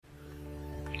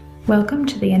Welcome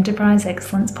to the Enterprise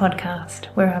Excellence Podcast,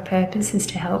 where our purpose is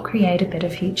to help create a better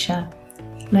future.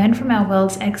 Learn from our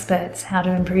world's experts how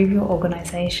to improve your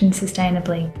organisation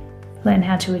sustainably. Learn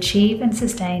how to achieve and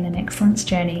sustain an excellence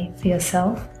journey for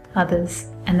yourself, others,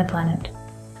 and the planet.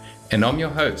 And I'm your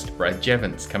host, Brad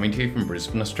Jevons, coming to you from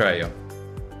Brisbane, Australia.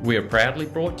 We are proudly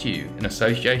brought to you in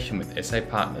association with SA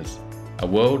Partners, a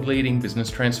world-leading business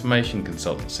transformation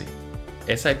consultancy.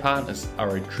 SA Partners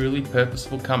are a truly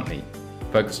purposeful company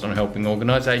focused on helping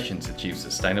organisations achieve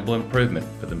sustainable improvement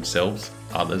for themselves,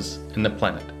 others, and the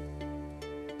planet.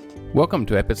 Welcome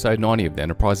to episode 90 of the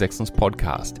Enterprise Excellence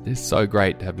Podcast. It is so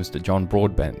great to have Mr. John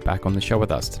Broadbent back on the show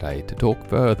with us today to talk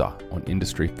further on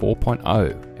Industry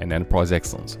 4.0 and Enterprise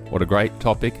Excellence. What a great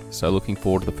topic. So looking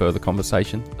forward to the further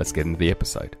conversation. Let's get into the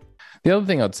episode. The other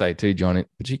thing I'd say too, John,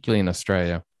 particularly in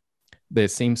Australia, there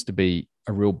seems to be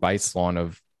a real baseline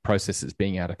of processes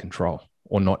being out of control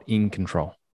or not in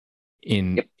control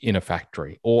in a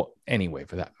factory or anywhere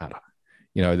for that matter.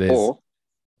 You know, there's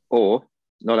or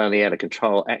not only out of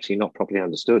control, actually not properly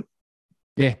understood.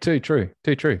 Yeah, too true.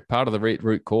 Part of the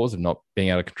root cause of not being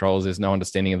out of control is there's no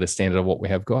understanding of the standard of what we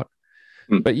have got.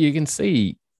 But I can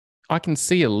see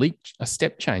a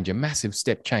step change, a massive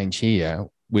step change here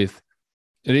with,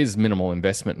 it is minimal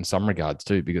investment in some regards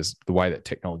too, because the way that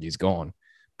technology is gone.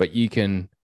 But you can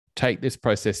take this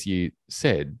process you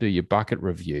said, do your bucket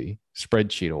review,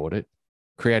 spreadsheet audit,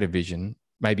 create a vision,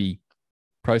 maybe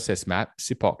process map,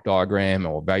 SIPOC diagram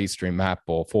or value stream map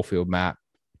or four-field map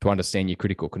to understand your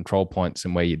critical control points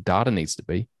and where your data needs to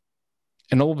be.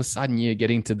 And all of a sudden you're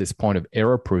getting to this point of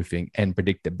error proofing and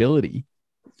predictability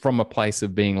from a place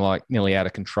of being like nearly out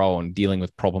of control and dealing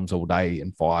with problems all day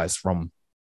and fires from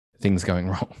things going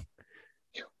wrong.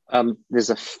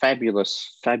 There's a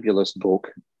fabulous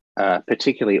book,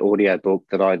 particularly audio book,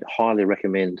 that I'd highly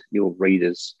recommend your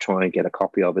readers try and get a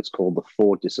copy of. It's called The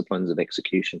Four Disciplines of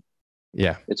Execution.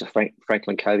 Yeah. It's a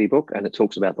Franklin Covey book, and it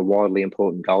talks about the widely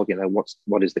important goal,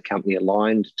 what is the company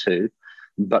aligned to,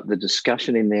 but the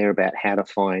discussion in there about how to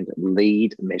find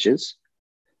lead measures,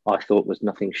 I thought was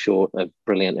nothing short of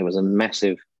brilliant. It was a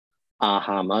massive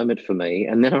aha moment for me.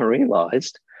 And then I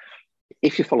realised,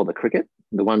 if you follow the cricket,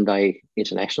 the one-day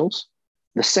internationals,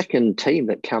 the second team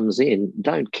that comes in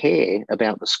don't care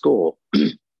about the score.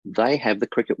 They have the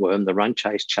cricket worm, the run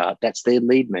chase chart. That's their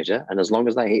lead measure. And as long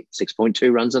as they hit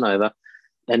 6.2 runs and over,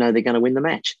 they know they're going to win the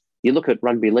match. You look at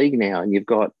rugby league now, and you've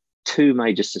got two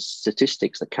major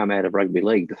statistics that come out of rugby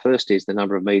league. The first is the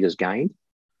number of metres gained,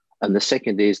 and the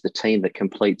second is the team that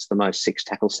completes the most six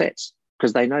tackle sets,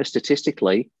 because they know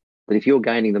statistically that if you're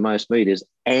gaining the most metres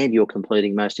and you're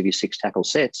completing most of your six tackle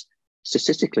sets,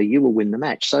 statistically you will win the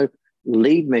match. So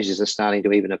lead measures are starting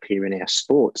to even appear in our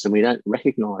sports, and we don't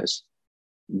recognise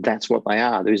that's what they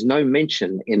are. There is no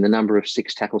mention in the number of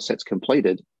six tackle sets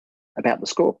completed about the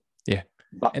score. Yeah.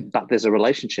 But there's a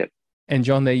relationship. And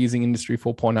John, they're using Industry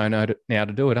 4.0 now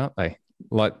to do it, aren't they?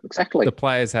 Like exactly. The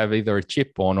players have either a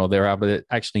chip on or they're able to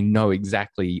actually know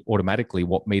exactly automatically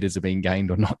what meters are being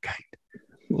gained or not gained.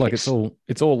 Like yes.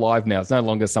 It's all live now. It's no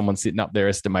longer someone sitting up there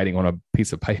estimating on a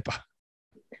piece of paper.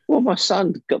 Well, my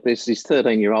son got this, his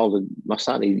 13-year-old,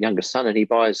 his youngest son, and he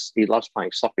loves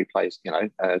playing soccer. He plays,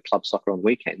 club soccer on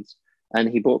weekends. And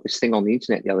he bought this thing on the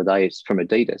internet the other day. It's from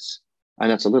Adidas. And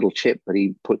it's a little chip that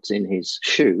he puts in his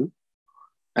shoe.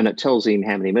 And it tells him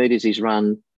how many meters he's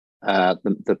run,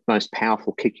 the most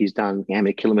powerful kick he's done, how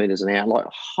many kilometers an hour, like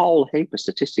a whole heap of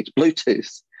statistics,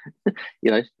 Bluetooth.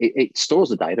 It stores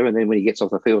the data. And then when he gets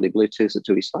off the field, he Bluetooths it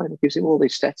to his phone. It gives him all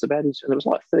these stats about his, and it was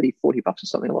like $30, $40 or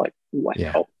something. Like,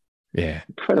 wow. Yeah.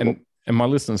 Incredible. And my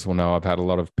listeners will know I've had a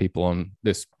lot of people on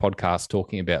this podcast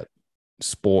talking about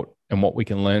sport and what we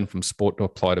can learn from sport to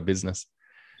apply to business.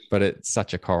 But it's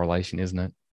such a correlation, isn't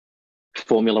it?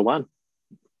 Formula One,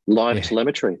 live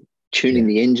telemetry, tuning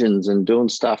the engines and doing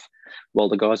stuff while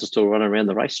the guys are still running around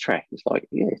the racetrack. It's like,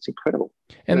 it's incredible.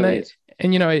 And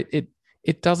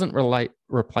it doesn't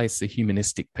replace the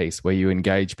humanistic piece where you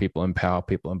engage people, empower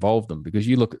people, involve them. Because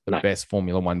you look at the best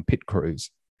Formula One pit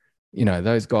crews,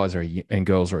 those guys and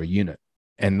girls are a unit,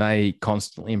 and they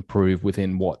constantly improve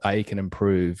within what they can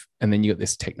improve. And then you got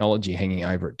this technology hanging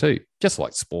over it too, just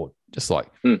like sport, just like,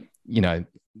 a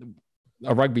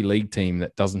rugby league team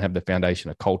that doesn't have the foundation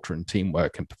of culture and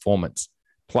teamwork and performance,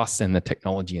 plus then the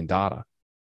technology and data.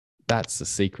 That's the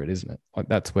secret, isn't it? Like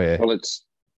that's where. Well,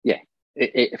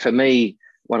 for me,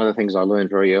 one of the things I learned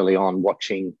very early on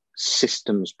watching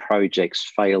systems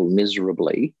projects fail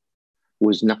miserably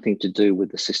was nothing to do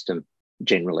with the system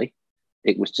generally.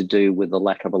 It was to do with the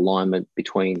lack of alignment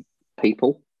between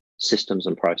people, systems,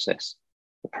 and process.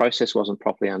 The process wasn't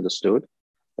properly understood.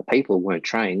 The people weren't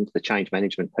trained. The change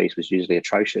management piece was usually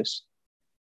atrocious.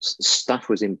 Stuff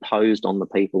was imposed on the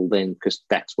people then because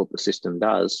that's what the system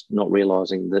does, not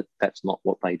realising that that's not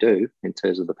what they do in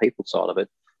terms of the people side of it.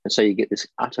 And so you get this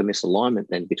utter misalignment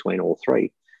then between all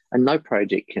three. And no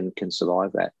project can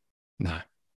survive that. No.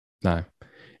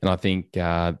 And I think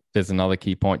there's another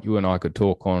key point you and I could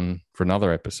talk on for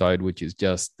another episode, which is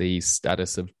just the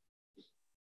status of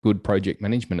good project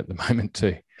management at the moment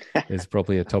too. There's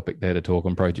probably a topic there to talk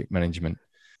on project management.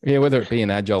 Yeah, whether it be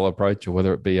an agile approach or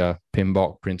whether it be a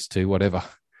PMBOK, Prince2, whatever.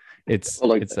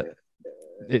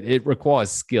 It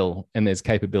requires skill, and there's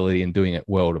capability in doing it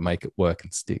well to make it work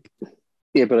and stick.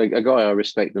 Yeah, but a guy I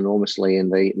respect enormously in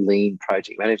the lean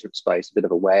project management space, a bit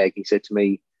of a wag, he said to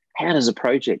me, how does a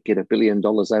project get $1 billion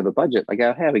over budget? I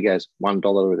go, how? He goes,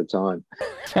 $1 at a time.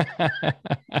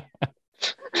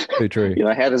 Too true.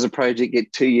 How does a project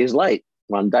get 2 years late?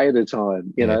 1 day at a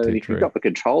time. And if true. You've got the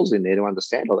controls in there to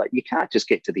understand all that, you can't just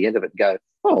get to the end of it and go,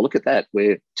 oh, look at that.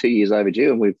 We're 2 years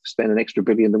overdue and we've spent an extra $1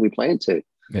 billion than we planned to.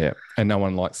 Yeah. And no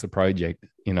one likes the project.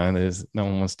 There's no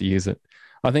one wants to use it.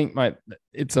 I think, mate,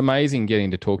 it's amazing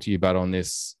getting to talk to you about on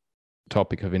this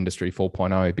topic of Industry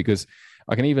 4.0, because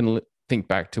I can even think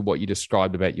back to what you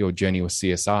described about your journey with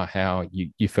CSR, how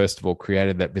you first of all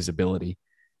created that visibility.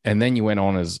 And then you went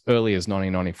on as early as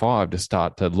 1995 to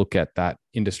start to look at that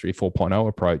Industry 4.0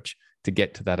 approach to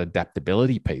get to that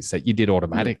adaptability piece that you did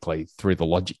automatically through the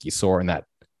logic you saw in that,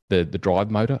 the drive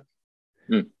motor.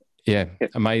 Yeah,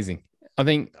 amazing. I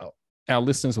think our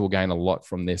listeners will gain a lot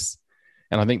from this.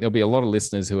 And I think there'll be a lot of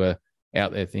listeners who are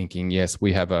out there thinking, yes,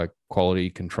 we have a quality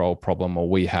control problem, or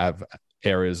we have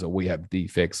errors, or we have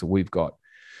defects, or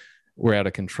we're out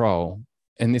of control.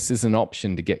 And this is an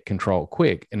option to get control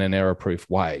quick in an error-proof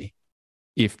way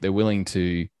if they're willing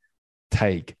to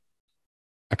take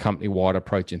a company-wide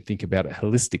approach and think about it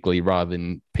holistically rather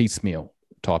than piecemeal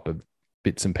type of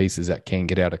bits and pieces that can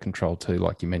get out of control too,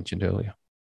 like you mentioned earlier.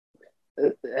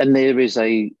 And there is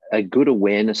a good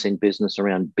awareness in business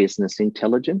around business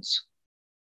intelligence.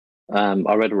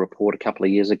 I read a report a couple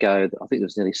of years ago. I think there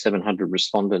was nearly 700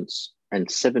 respondents, and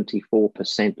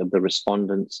 74% of the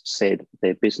respondents said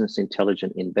their business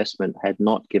intelligent investment had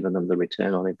not given them the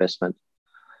return on investment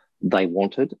they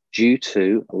wanted due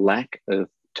to a lack of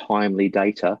timely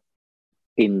data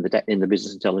in the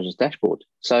business intelligence dashboard.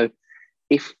 So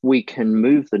if we can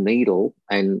move the needle,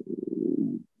 and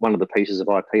one of the pieces of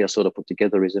IP I sort of put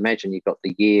together is, imagine you've got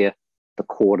the year, the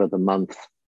quarter, the month,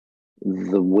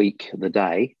 the week, the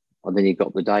day, and then you've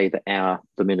got the day, the hour,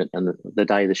 the minute, and the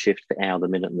day, the shift, the hour, the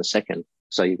minute, and the second.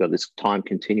 So you've got this time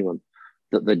continuum.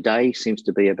 That the day seems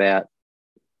to be about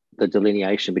the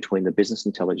delineation between the business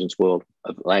intelligence world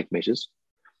of lag measures.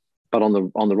 But on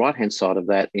the right-hand side of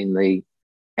that, in the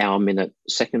hour, minute,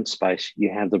 second space,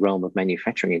 you have the realm of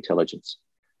manufacturing intelligence.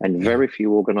 And very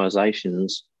few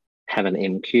organizations have an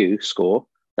MQ score.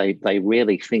 They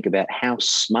rarely think about how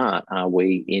smart are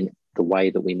we in the way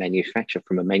that we manufacture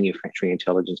from a manufacturing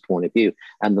intelligence point of view.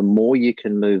 And the more you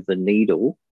can move the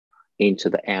needle into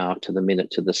the hour, to the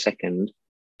minute, to the second,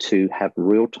 to have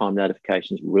real-time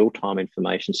notifications, real-time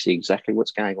information, see exactly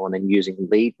what's going on, and using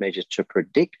lead measures to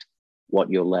predict what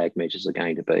your lag measures are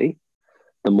going to be,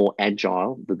 the more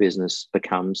agile the business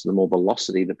becomes, the more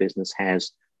velocity the business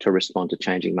has to respond to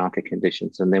changing market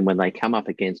conditions. And then when they come up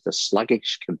against a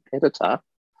sluggish competitor,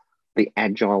 the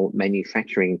agile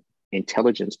manufacturing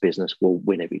intelligence business will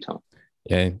win every time.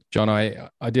 Yeah, John, I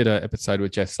did an episode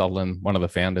with Jeff Sutherland, one of the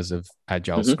founders of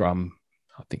Agile Scrum,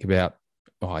 I think about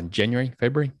in January,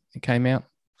 February. It came out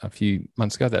a few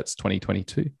months ago. That's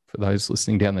 2022 for those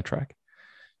listening down the track.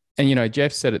 And,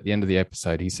 Jeff said at the end of the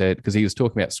episode, he said, because he was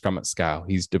talking about Scrum at scale,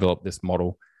 he's developed this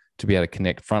model to be able to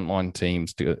connect frontline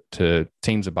teams to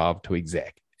teams above to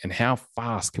exec. And how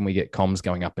fast can we get comms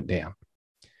going up and down?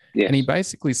 Yes. And he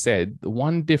basically said the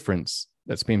one difference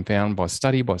that's been found by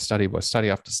study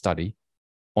after study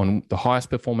on the highest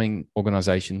performing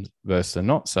organizations versus the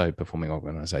not so performing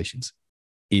organizations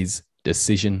is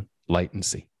decision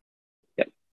latency. Yep.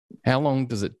 How long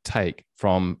does it take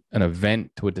from an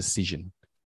event to a decision?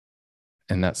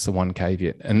 And that's the one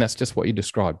caveat. And that's just what you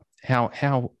described. How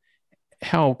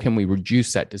can we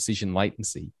reduce that decision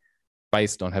latency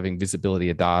based on having visibility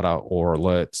of data or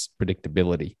alerts,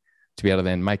 predictability, to be able to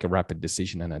then make a rapid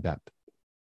decision and adapt?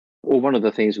 Well, one of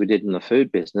the things we did in the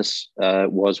food business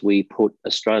was we put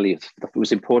Australia, it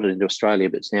was imported into Australia,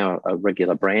 but it's now a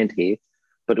regular brand here,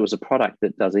 but it was a product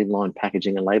that does inline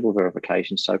packaging and label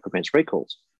verification, so prevents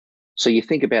recalls. So you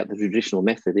think about the traditional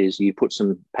method is you put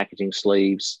some packaging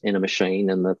sleeves in a machine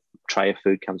and the tray of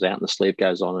food comes out and the sleeve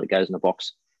goes on and it goes in a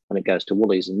box and it goes to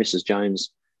Woolies, and Mrs.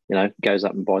 Jones goes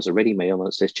up and buys a ready meal and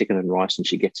it says chicken and rice, and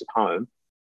she gets it home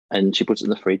and she puts it in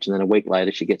the fridge, and then a week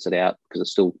later she gets it out because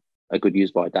it's still a good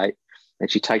use by date, and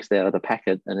she takes it out of the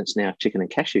packet and it's now chicken and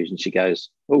cashews, and she goes,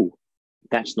 oh,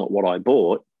 that's not what I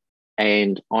bought,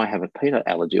 and I have a peanut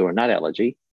allergy or a nut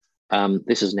allergy.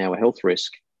 This is now a health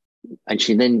risk. And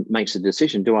she then makes a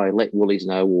decision, do I let Woolies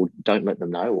know or don't let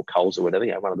them know, or Coles or whatever,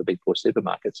 one of the big four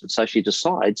supermarkets. And so she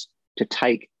decides to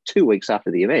take 2 weeks after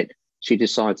the event, she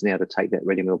decides now to take that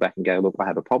ready meal back and go, look, I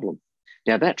have a problem.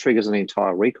 Now that triggers an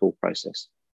entire recall process.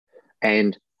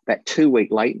 And that 2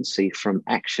 week latency from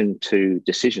action to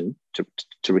decision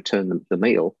to return the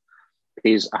meal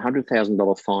is a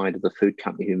 $100,000 fine to the food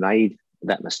company who made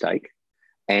that mistake,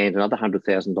 and another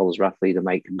 $100,000 roughly to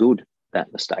make good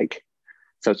that mistake.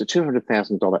 So it's a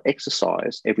 $200,000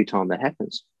 exercise every time that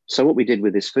happens. So what we did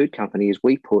with this food company is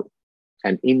we put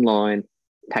an inline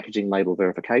packaging label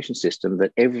verification system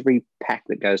that every pack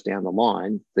that goes down the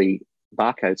line, the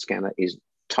barcode scanner is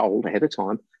told ahead of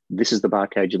time, this is the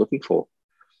barcode you're looking for.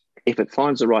 If it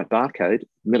finds the right barcode,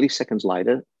 milliseconds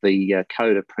later, the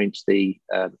coder prints the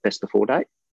best before date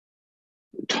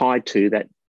tied to that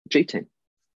G10.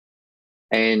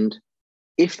 And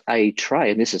if a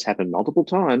tray, and this has happened multiple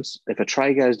times, if a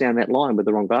tray goes down that line with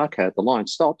the wrong barcode, the line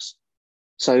stops.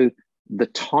 So the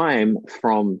time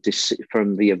from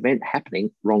the event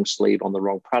happening, wrong sleeve on the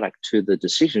wrong product, to the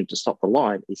decision to stop the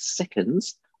line is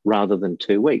seconds rather than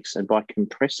 2 weeks. And by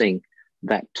compressing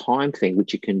that time thing,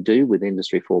 which you can do with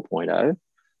Industry 4.0,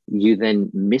 you then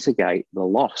mitigate the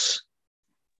loss.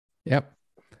 Yep.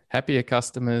 Happier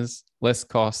customers, less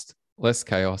cost, less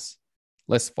chaos,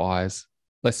 less fires,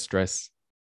 less stress.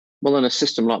 Well, and a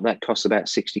system like that costs about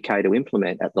 $60K to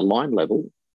implement at the line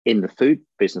level. In the food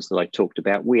business that I talked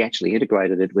about, we actually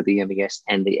integrated it with the MES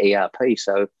and the ERP.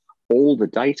 So all the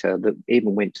data that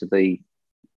even went to the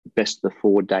best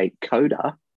before date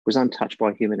coder was untouched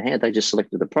by human hand. They just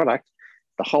selected the product.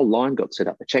 The whole line got set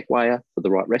up. The check weigher for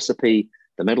the right recipe,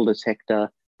 the metal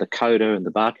detector, the coder and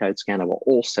the barcode scanner were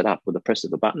all set up with the press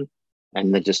of a button,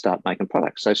 and they just start making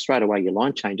products. So straight away, your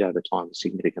line changeover time is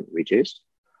significantly reduced.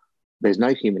 There's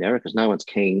no human error because no one's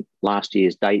keying last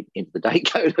year's date into the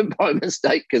date code by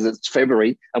mistake because it's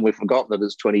February and we've forgotten that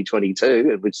it's 2022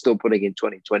 and we're still putting in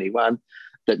 2021,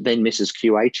 that then misses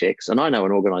QA checks. And I know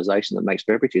an organisation that makes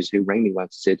beverages who rang me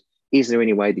once and said, is there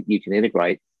any way that you can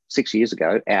integrate 6 years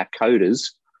ago our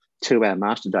coders to our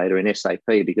master data in SAP,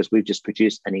 because we've just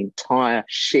produced an entire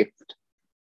shift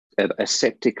of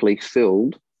aseptically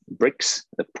filled bricks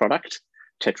of product,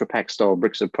 Tetra Pak style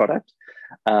bricks of product.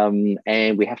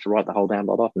 And we have to write the whole damn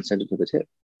lot off and send it to the tip.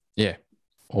 Yeah,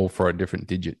 all for a different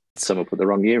digit. Someone put the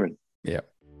wrong year in. Yeah.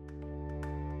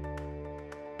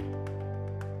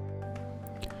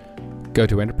 Go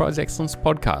to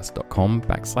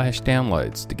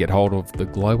enterpriseexcellencepodcast.com/downloads to get hold of the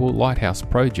Global Lighthouse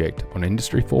Project on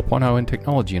Industry 4.0 and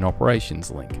Technology and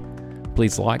Operations link.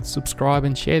 Please like, subscribe,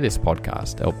 and share this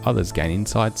podcast to help others gain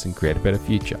insights and create a better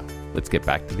future. Let's get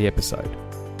back to the episode.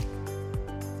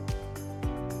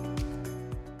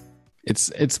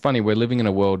 It's funny, we're living in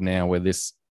a world now where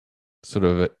this sort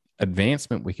of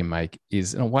advancement we can make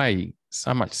is in a way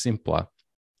so much simpler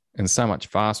and so much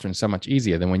faster and so much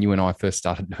easier than when you and I first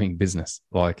started doing business.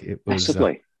 Like it was,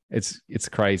 it's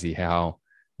crazy how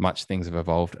much things have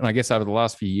evolved. And I guess over the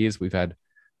last few years, we've had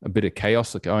a bit of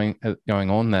chaos going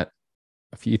on, that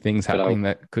a few things happening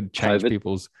that could change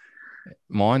people's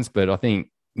minds. But I think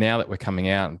now that we're coming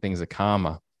out and things are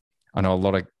calmer, I know a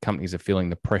lot of companies are feeling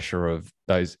the pressure of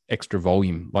those extra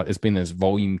volume. Like there's been this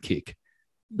volume kick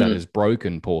that has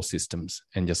broken poor systems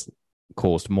and just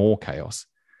caused more chaos.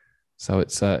 So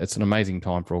it's an amazing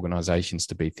time for organizations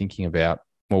to be thinking about,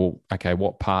 well, okay,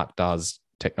 what part does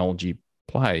technology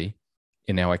play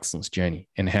in our excellence journey,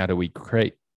 and how do we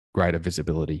create greater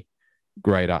visibility,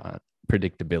 greater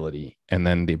predictability, and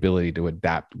then the ability to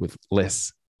adapt with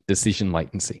less decision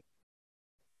latency.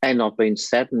 And I've been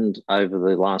saddened over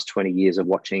the last 20 years of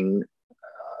watching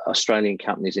Australian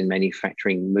companies in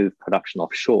manufacturing move production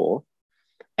offshore.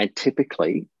 And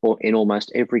typically, or in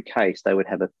almost every case, they would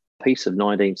have a piece of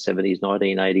 1970s,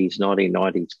 1980s,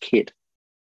 1990s kit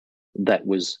that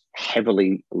was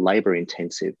heavily labor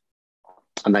intensive.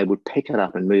 And they would pick it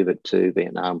up and move it to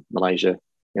Vietnam, Malaysia,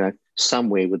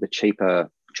 somewhere with a cheaper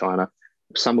China,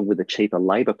 somewhere with a cheaper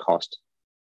labor cost,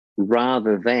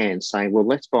 rather than saying, well,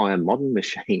 let's buy a modern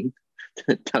machine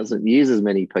that doesn't use as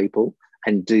many people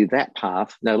and do that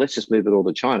path. No, let's just move it all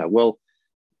to China. Well,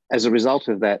 as a result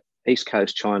of that, East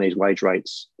Coast Chinese wage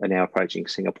rates are now approaching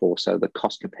Singapore, so the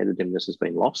cost competitiveness has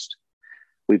been lost.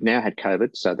 We've now had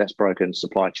COVID, so that's broken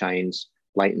supply chains,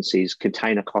 latencies.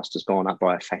 Container cost has gone up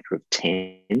by a factor of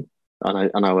 10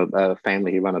 I know a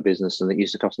family who run a business, and it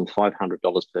used to cost them $500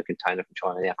 per container from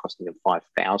China, now costing them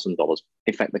 $5,000.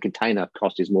 In fact, the container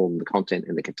cost is more than the content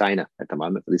in the container at the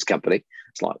moment for this company.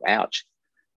 It's like, ouch.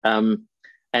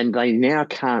 And they now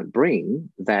can't bring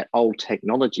that old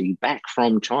technology back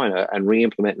from China and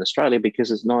re-implement in Australia because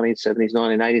it's 1970s,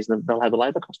 1980s, and they'll have a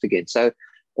labour cost again. So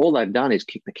all they've done is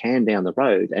kick the can down the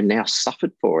road and now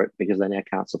suffered for it because they now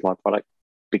can't supply product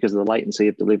because of the latency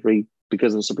of delivery,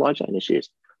 because of the supply chain issues.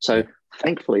 So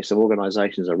thankfully, some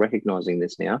organisations are recognising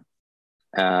this now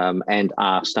and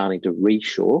are starting to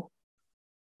reshore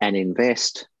and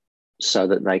invest so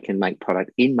that they can make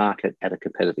product in market at a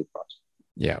competitive price.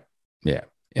 Yeah, yeah.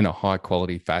 In a high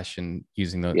quality fashion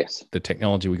using the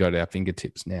technology we got at our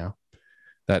fingertips now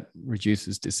that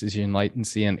reduces decision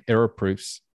latency and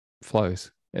error-proofs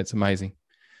flows. It's amazing.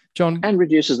 John? And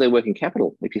reduces their working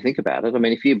capital, if you think about it. I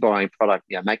mean, if you're buying product,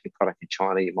 making product in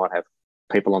China, you might have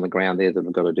people on the ground there that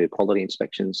have got to do quality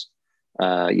inspections.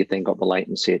 You've then got the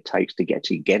latency it takes to get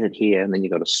it here, and then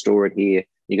you've got to store it here.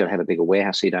 You've got to have a bigger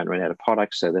warehouse so you don't run out of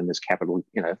products. So then there's capital,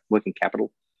 working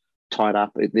capital tied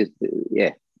up.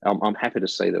 I'm happy to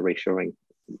see the reshoring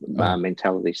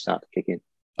mentality start to kick in.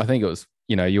 I think it was,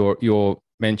 your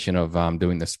mention of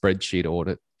doing the spreadsheet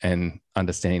audit and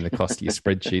understanding the cost of your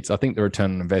spreadsheets. I think the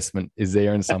return on investment is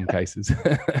there in some cases,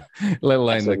 let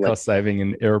alone Absolutely. The cost saving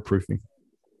and error proofing.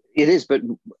 It is, but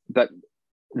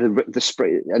the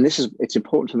spread, and it's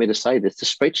important for me to say this, the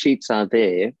spreadsheets are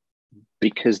there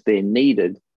because they're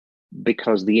needed,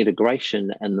 because the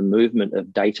integration and the movement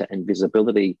of data and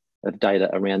visibility of data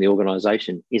around the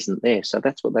organisation isn't there. So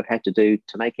that's what they've had to do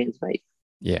to make ends meet.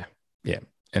 Yeah, yeah.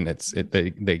 And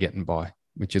they're getting by,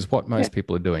 which is what most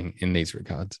people are doing in these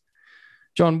regards.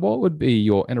 John, what would be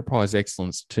your enterprise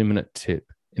excellence 2-minute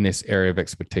tip in this area of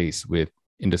expertise with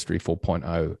Industry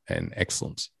 4.0 and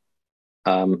excellence?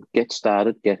 Get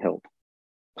started, get help.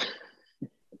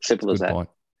 Simple as that.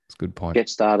 It's a good point. Get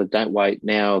started, don't wait.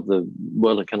 Now the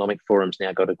World Economic Forum's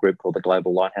now got a group called the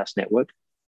Global Lighthouse Network.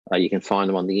 You can find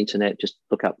them on the internet. Just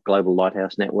look up Global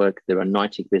Lighthouse Network. There are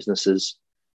 90 businesses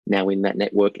now in that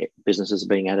network. Businesses are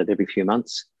being added every few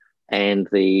months. And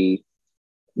the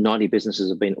 90 businesses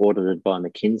have been audited by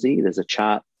McKinsey. There's a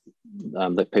chart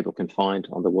that people can find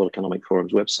on the World Economic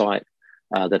Forum's website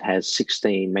that has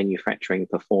 16 manufacturing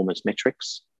performance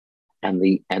metrics and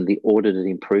the audited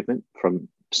improvement from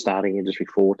starting Industry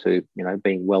 4 to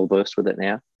being well versed with it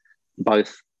now,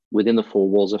 both within the four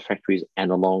walls of factories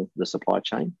and along the supply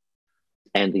chain.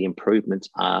 And the improvements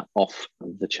are off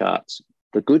the charts.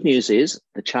 The good news is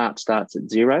the chart starts at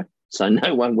 0, so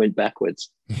no one went backwards.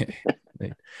 And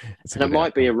it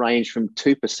might be a range from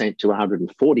 2% to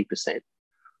 140%.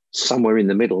 Somewhere in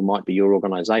the middle might be your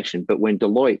organisation. But when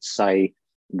Deloitte say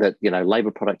that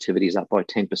labour productivity is up by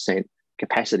 10%,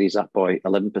 capacity is up by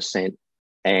 11%,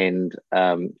 and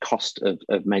cost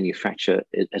of manufacture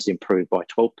has improved by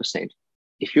 12%.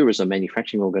 If you as a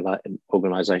manufacturing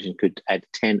organisation could add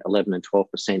 10, 11 and 12%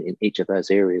 in each of those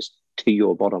areas to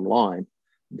your bottom line,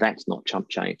 that's not chump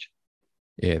change.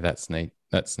 Yeah, that's neat.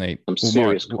 That's neat. Some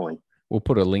serious coin. We'll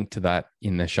put a link to that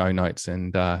in the show notes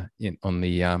and on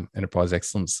the Enterprise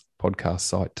Excellence podcast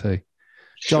site too.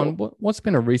 John, what's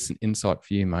been a recent insight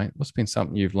for you, mate? What's been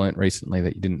something you've learnt recently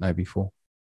that you didn't know before?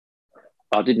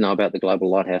 I didn't know about the Global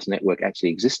Lighthouse Network actually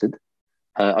existed.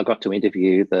 I got to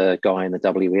interview the guy in the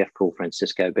WEF called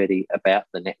Francisco Betti about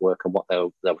the network and what they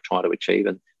were trying to achieve.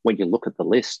 And when you look at the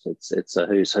list, it's a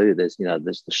who's who. There's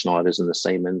there's the Schneiders and the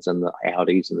Siemens and the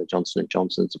Audis and the Johnson &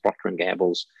 Johnsons, the Procter &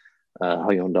 Gamble's,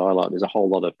 Hyundai. There's a whole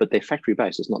lot of, but they're factory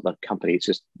based. It's not the company. It's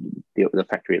just the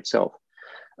factory itself.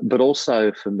 But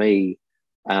also for me,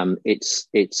 it's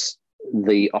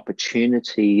the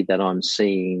opportunity that I'm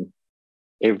seeing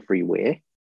everywhere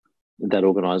that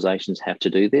organisations have to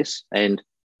do this. And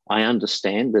I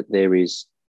understand that there is,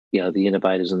 the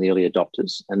innovators and the early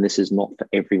adopters, and this is not for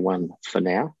everyone for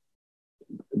now.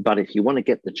 But if you want to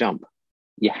get the jump,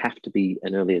 you have to be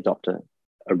an early adopter,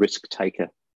 a risk taker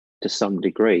to some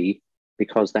degree,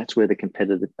 because that's where the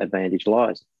competitive advantage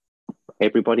lies.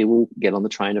 Everybody will get on the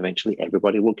train eventually.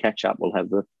 Everybody will catch up. We'll have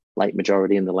the late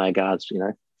majority and the laggards,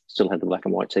 still have the black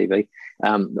and white TV.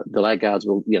 The laggards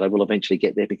will eventually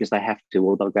get there because they have to,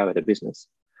 or they'll go out of business.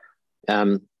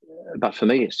 But for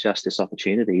me, it's just this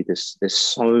opportunity. There's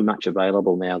so much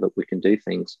available now that we can do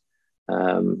things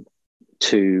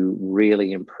to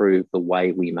really improve the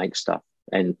way we make stuff.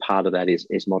 And part of that is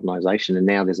modernisation. And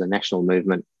now there's a national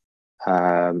movement.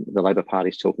 The Labor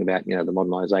Party's talking about, the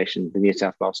modernisation. The New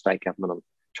South Wales State Government, I'm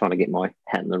trying to get my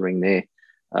hat in the ring there,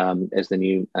 as the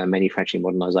new Manufacturing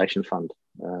Modernisation Fund,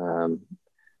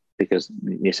 because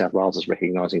New South Wales is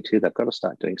recognising too they've got to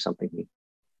start doing something here.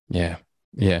 Yeah.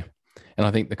 Yeah. And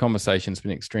I think the conversation's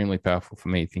been extremely powerful for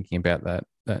me, thinking about that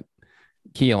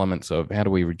key elements of how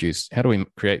do we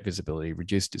create visibility,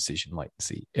 reduce decision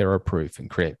latency, error proof, and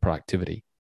create productivity.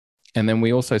 And then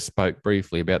we also spoke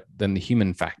briefly about then the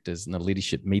human factors and the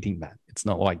leadership meeting that. It's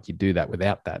not like you do that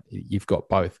without that. You've got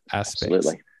both aspects,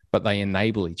 Absolutely. But they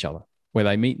enable each other. Where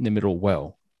they meet in the middle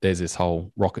well, there's this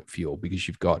whole rocket fuel because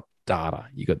you've got data,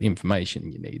 you've got the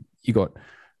information you need, you've got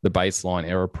the baseline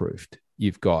error proofed,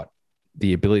 you've got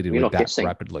the ability to adapt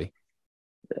rapidly.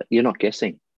 You're not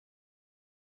guessing.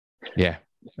 Yeah,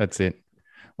 that's it.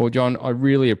 Well, John, I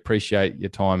really appreciate your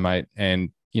time, mate. And,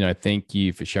 thank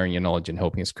you for sharing your knowledge and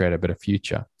helping us create a better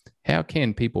future. How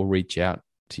can people reach out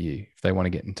to you if they want to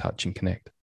get in touch and connect?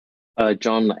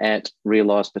 John at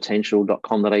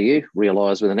realisepotential.com.au,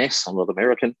 realise with an S, I'm not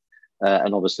American.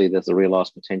 And obviously there's the Realise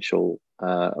Potential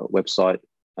website,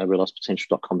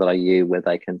 realisepotential.com.au, where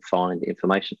they can find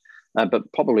information.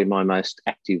 But probably my most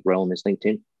active realm is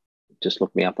LinkedIn. Just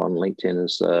look me up on LinkedIn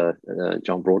as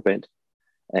John Broadbent,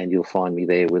 and you'll find me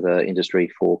there with an Industry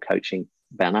 4 coaching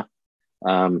banner.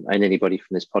 And anybody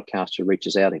from this podcast who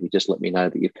reaches out, if you just let me know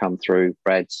that you've come through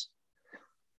Brad's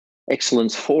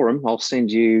Excellence Forum, I'll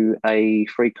send you a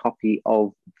free copy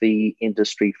of the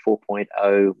Industry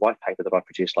 4.0 white paper that I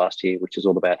produced last year, which is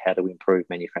all about how to improve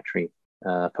manufacturing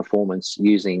performance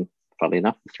using, funnily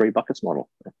enough, the 3 buckets model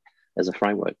as a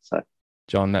framework. So,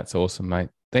 John, that's awesome, mate.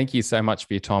 Thank you so much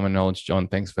for your time and knowledge, John.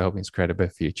 Thanks for helping us create a better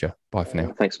future. Bye for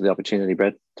now. Thanks for the opportunity,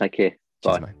 Brad. Take care.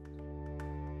 Cheers, Bye. Mate.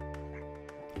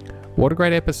 What a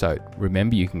great episode.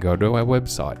 Remember, you can go to our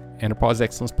website,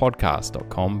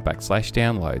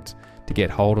 enterpriseexcellencepodcast.com/downloads to get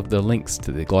hold of the links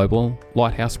to the Global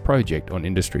Lighthouse Project on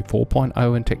Industry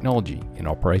 4.0 and technology in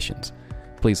operations.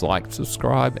 Please like,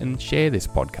 subscribe, and share this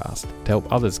podcast to help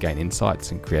others gain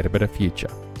insights and create a better future.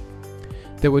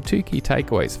 There were 2 key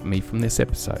takeaways for me from this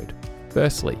episode.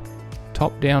 Firstly,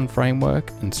 top-down framework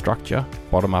and structure,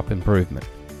 bottom-up improvement.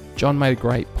 John made a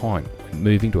great point when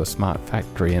moving to a smart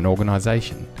factory and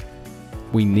organisation.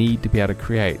 We need to be able to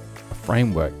create a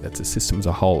framework that's a system as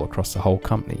a whole across the whole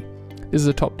company. This is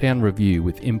a top-down review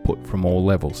with input from all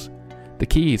levels. The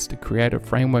key is to create a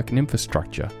framework and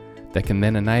infrastructure that can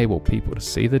then enable people to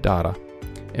see the data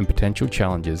and potential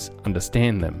challenges,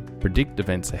 understand them, predict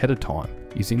events ahead of time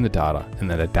using the data,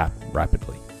 and then adapt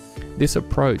rapidly. This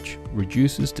approach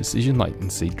reduces decision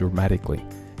latency dramatically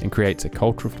and creates a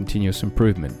culture of continuous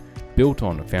improvement built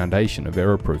on a foundation of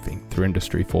error proofing through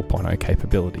Industry 4.0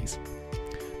 capabilities.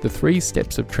 The 3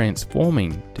 steps of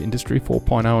transforming to Industry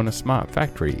 4.0 in a smart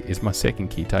factory is my second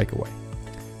key takeaway.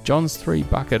 John's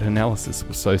 3-bucket analysis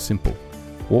was so simple.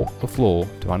 Walk the floor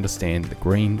to understand the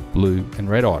green, blue, and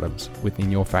red items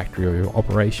within your factory or your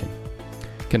operation.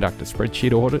 Conduct a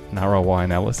spreadsheet audit and ROI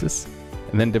analysis,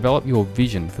 and then develop your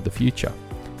vision for the future.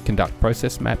 Conduct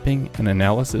process mapping and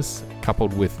analysis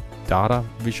coupled with data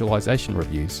visualization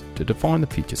reviews to define the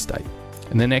future state,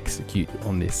 and then execute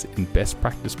on this in best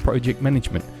practice project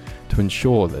management to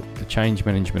ensure that the change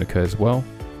management occurs well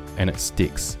and it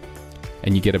sticks,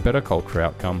 and you get a better culture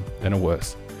outcome than a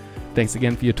worse. Thanks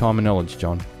again for your time and knowledge,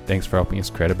 John. Thanks for helping us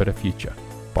create a better future.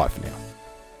 Bye for now.